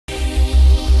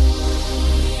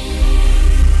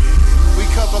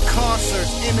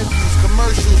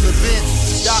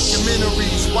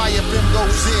documentaries, YFM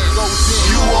goes in.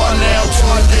 You are now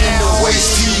tuned in to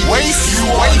W.A.S.T.E. You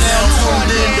are now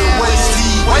tuned in to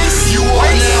W.A.S.T.E. You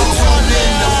are now tuned in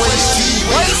to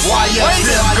W.A.S.T.E.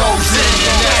 YFM goes in,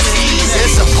 and that's easy.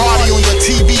 It's a party on your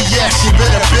TV, yes, you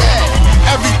better bet.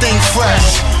 Everything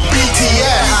fresh,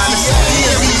 BTS,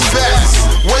 DMV's best.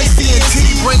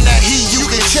 W.A.S.T.E bring that heat, you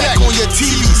can check on your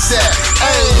TV set.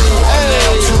 Hey, you are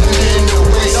now tuned in to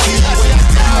W.A.S.T.E.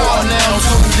 You are now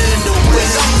tuned in to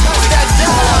W.A.S.T.E. You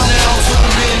are now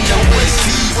tuned in to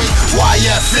W.A.S.T.E.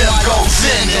 YFM goes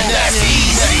in, and that's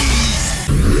easy.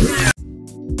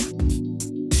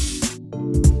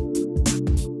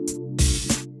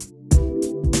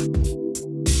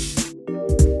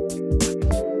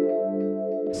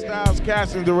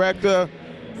 Casting director,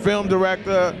 film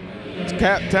director,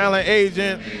 talent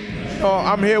agent.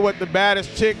 I'm here with the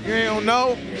baddest chick you don't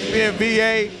know, being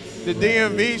VA, the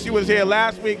DMV. She was here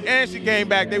last week and she came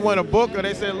back. They want to book her.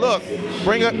 They said, look,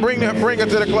 bring her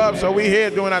to the club. So we here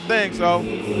doing our thing. So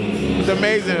it's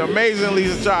amazing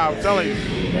Lisa Child, I'm telling you.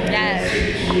 Yes.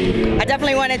 I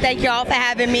definitely want to thank you all for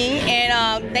having me,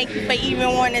 and thank you for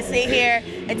even wanting to sit here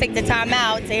and take the time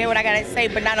out to hear what I got to say,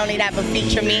 but not only that, but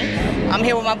feature me. I'm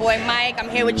here with my boy Mike. I'm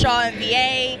here with y'all in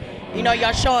VA. You know,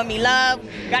 y'all showing me love.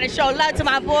 Got to show love to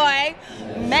my boy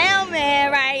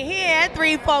MelMan right here,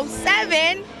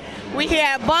 347. We here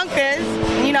at Bunkers,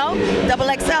 you know,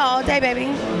 XXL all day,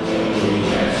 baby.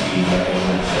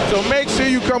 So make sure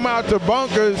you come out to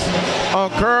Bunkers on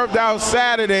Curved Out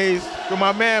Saturdays. So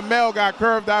my man Mel got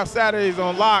Curved Out Saturdays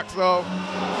on lock. So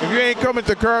if you ain't coming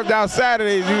to Curved Out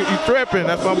Saturdays, you tripping.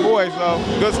 That's my boy. So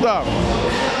good stuff.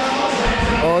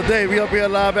 All day, we up here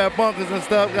live at Bunkers and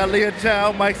stuff. Got Leah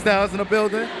Child, Mike Styles in the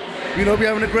building. You know, we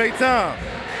having a great time.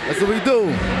 That's what we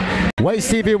do.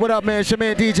 W.A.S.T.ETV, what up, man? It's your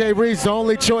man DJ Reese, the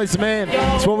only choice, man.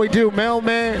 It's what we do.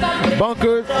 MelMan,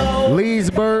 Bunkers,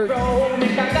 Leesburg,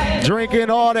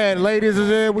 drinking, all that. Ladies is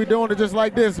there. We doing it just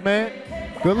like this, man.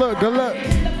 Good luck, good luck.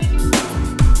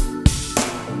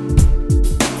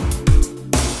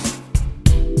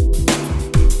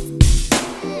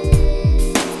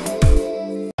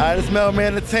 All right, it's MelMan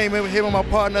Entertainment. We're here with my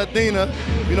partner Athena.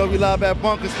 You know, we live at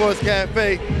Bunkers Sports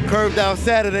Cafe, Curved Out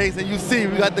Saturdays, and you see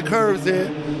we got the curves here,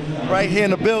 right here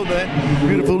in the building.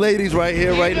 Beautiful ladies right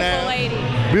here, right now.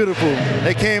 Beautiful ladies. Beautiful.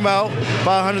 They came out,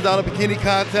 $500 Bikini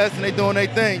Contest, and they doing their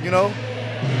thing, you know.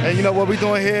 And you know what we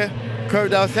doing here?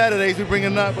 Curved Out Saturdays, we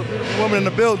bringing up a beautiful woman in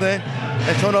the building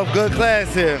and showing off good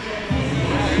class here.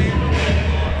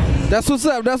 That's what's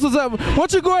up, that's what's up. Why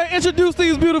don't you go ahead and introduce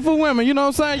these beautiful women, you know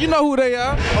what I'm saying? You know who they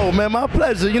are. Oh man, my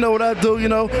pleasure. You know what I do, you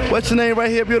know. What's your name right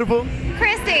here, beautiful?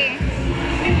 Chrissy.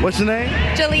 What's your name?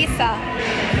 Jaleesa.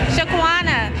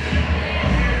 Shaquana.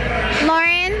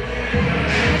 Lauren.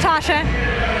 Natasha.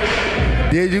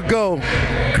 There you go.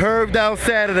 Curved Out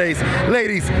Saturdays.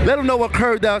 Ladies, let them know what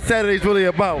Curved Out Saturdays really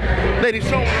about. Ladies,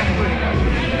 show them.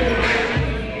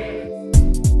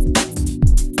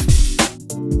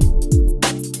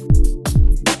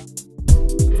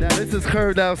 This is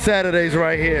Curved Out Saturdays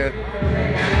right here.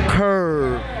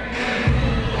 Curve.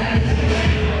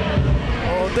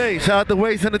 All day. Shout out to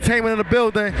W.A.S.T.E Entertainment in the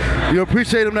building. You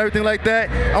appreciate them and everything like that.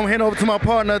 I'm gonna hand over to my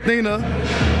partner, Athena.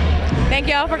 Thank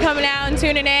y'all for coming out and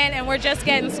tuning in, and we're just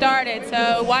getting started,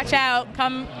 so watch out.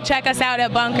 Come check us out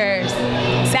at Bunkers.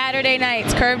 Saturday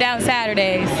nights, Curved Out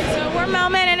Saturdays. So we're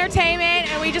MelMan Entertainment,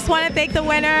 and we just want to thank the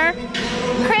winner,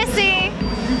 Chrissy.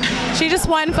 She just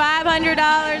won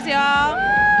 $500, y'all.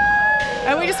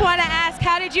 And we just want to ask,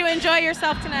 how did you enjoy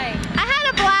yourself tonight? I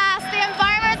had a blast. The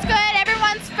environment's good.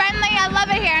 Everyone's friendly. I love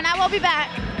it here, and I will be back.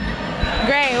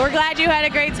 Great. We're glad you had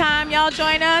a great time. Y'all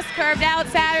join us. Curved Out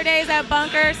Saturdays at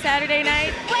Bunkers, Saturday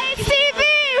night. W.A.S.T.ETV!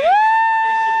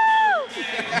 Woo!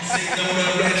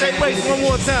 Say W.A.S.T one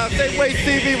more time. Say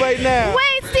W.A.S.T.ETV right now.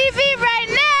 W.A.S.T.ETV right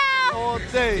now! All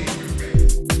day.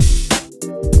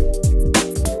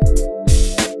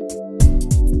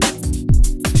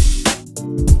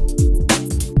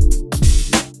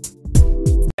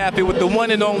 Happy with the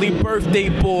one and only birthday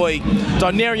boy,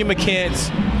 Darnerien McCants.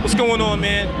 What's going on,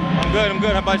 man? I'm good, I'm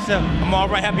good. How about yourself? I'm all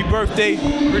right, happy birthday.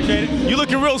 Appreciate it. You're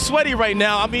looking real sweaty right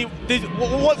now. I mean,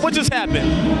 what just happened?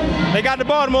 They got the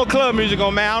Baltimore club music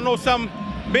on, man. I don't know something,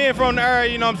 being from the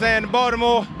area, you know what I'm saying,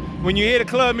 Baltimore, when you hear the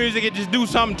club music, it just do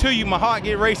something to you. My heart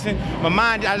get racing, my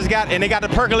mind, and they got the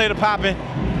percolator popping.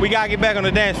 We gotta get back on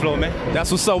the dance floor, man. That's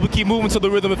what's up. We keep moving to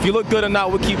the rhythm. If you look good or not,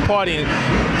 we'll keep partying.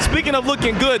 Speaking of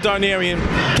looking good, Darnerien,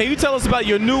 can you tell us about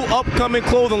your new upcoming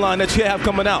clothing line that you have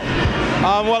coming out?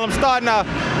 Well, I'm starting out,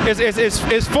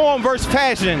 it's form versus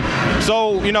fashion.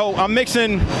 So, you know, I'm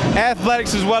mixing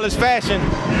athletics as well as fashion.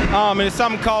 And it's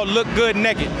something called Look Good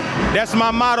Naked. that's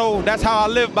my motto. That's how I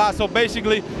live by. So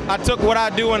basically, I took what I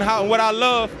do and what I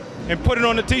love and put it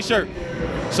on the t-shirt.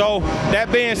 So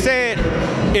that being said,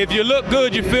 if you look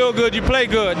good, you feel good, you play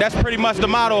good. That's pretty much the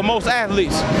motto of most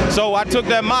athletes. So I took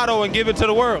that motto and give it to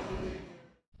the world.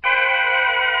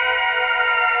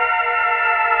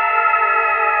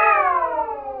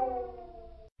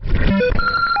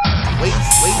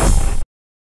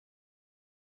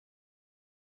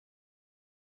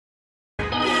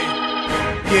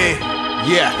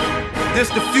 Yeah. This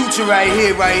the future right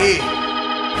here,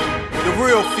 The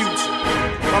real future.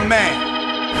 My man.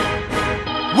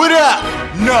 What up?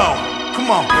 No. Come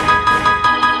on.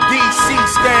 DC,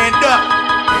 stand up.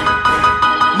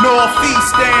 Northeast,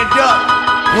 stand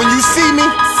up. When you see me,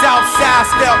 Southside,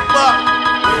 step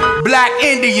up. Black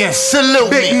Indian,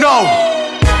 salute me. Big no.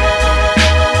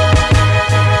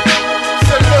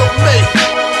 Salute me.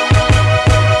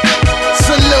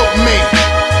 Salute me.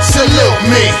 Salute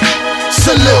me.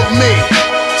 Salute me.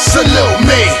 Salute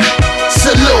me.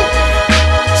 Salute.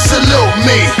 Salute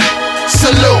me.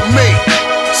 Salute me.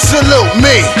 Salute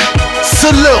me.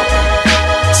 Salute.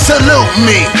 Salute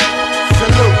me.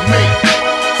 Salute me.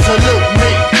 Salute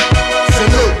me.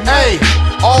 Salute. Hey,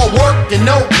 all work and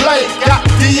no play. Got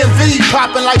DMV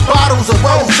popping like bottles of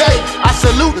rosé. I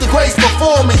salute the greats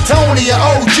before me, Tony and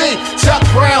OG, Chuck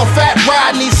Brown, Fat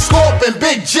Rodney, Scorpion,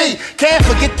 Big G. Can't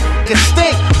forget the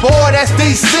stink, boy, that's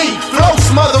DC. Flow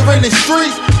smothering the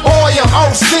streets, boy, I'm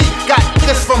OC. Got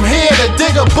niggas from here to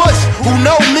dig a bush who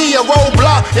know me, a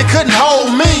roadblock, it couldn't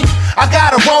hold me. I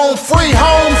gotta roam free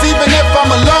homes, even if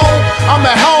I'm alone. I'm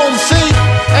at home.